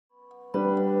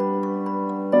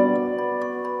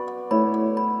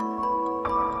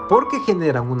porque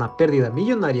generan una pérdida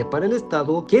millonaria para el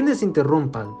Estado, quienes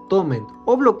interrumpan, tomen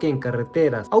o bloqueen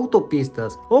carreteras,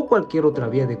 autopistas o cualquier otra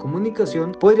vía de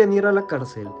comunicación podrían ir a la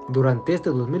cárcel. Durante este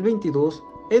 2022,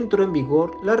 entró en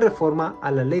vigor la reforma a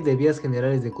la Ley de Vías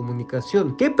Generales de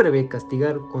Comunicación, que prevé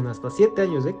castigar con hasta 7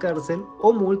 años de cárcel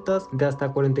o multas de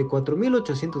hasta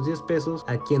 44,810 pesos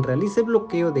a quien realice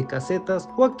bloqueo de casetas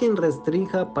o a quien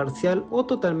restrinja parcial o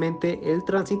totalmente el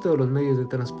tránsito de los medios de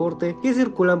transporte que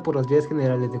circulan por las vías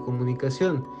generales de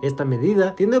comunicación. Esta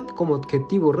medida tiene como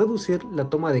objetivo reducir la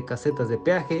toma de casetas de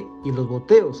peaje y los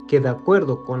boteos, que de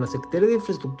acuerdo con la Secretaría de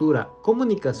Infraestructura,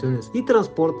 Comunicaciones y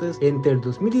Transportes, entre el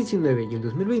 2019 y el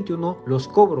 2021, los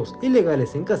cobros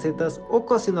ilegales en casetas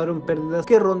ocasionaron pérdidas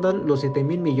que rondan los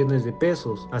 7,000 millones de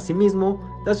pesos. Asimismo,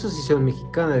 la Asociación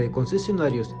Mexicana de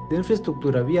Concesionarios de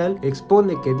Infraestructura Vial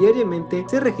expone que diariamente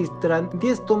se registran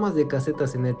 10 tomas de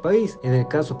casetas en el país. En el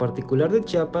caso particular de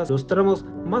Chiapas, los tramos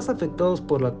más afectados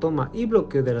por la toma y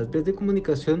bloqueo de las vías de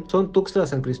comunicación son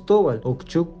Tuxtla-San Cristóbal,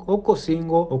 Oxchuc,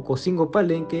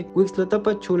 Ocosingo-Palenque,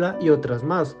 Huixtla-Tapachula y otras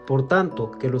más. Por tanto,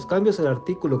 que los cambios al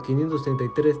artículo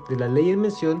 533 de la ley en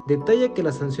mención detalla que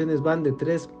las sanciones van de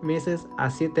 3 meses a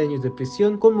 7 años de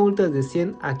prisión, con multas de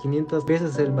 100 a 500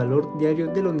 veces el valor diario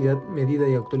de la unidad medida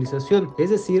y actualización, es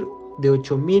decir, de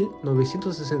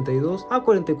 8,962 a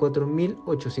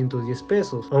 44,810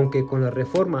 pesos. Aunque con la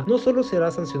reforma no solo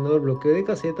será sancionado el bloqueo de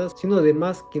casetas, sino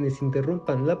además quienes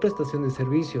interrumpan la prestación de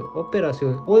servicio,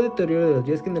 operación o deterioro de las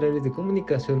vías generales de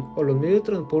comunicación o los medios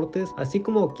de transportes, así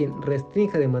como quien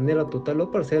restrinja de manera total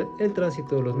o parcial el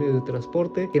tránsito de los medios de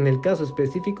transporte, que en el caso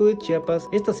específico de Chiapas,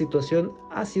 esta situación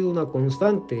ha sido una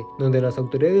constante, donde las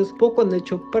autoridades poco han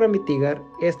hecho para mitigar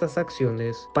estas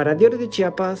acciones. Para Diario de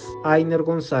Chiapas, Ainer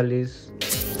González.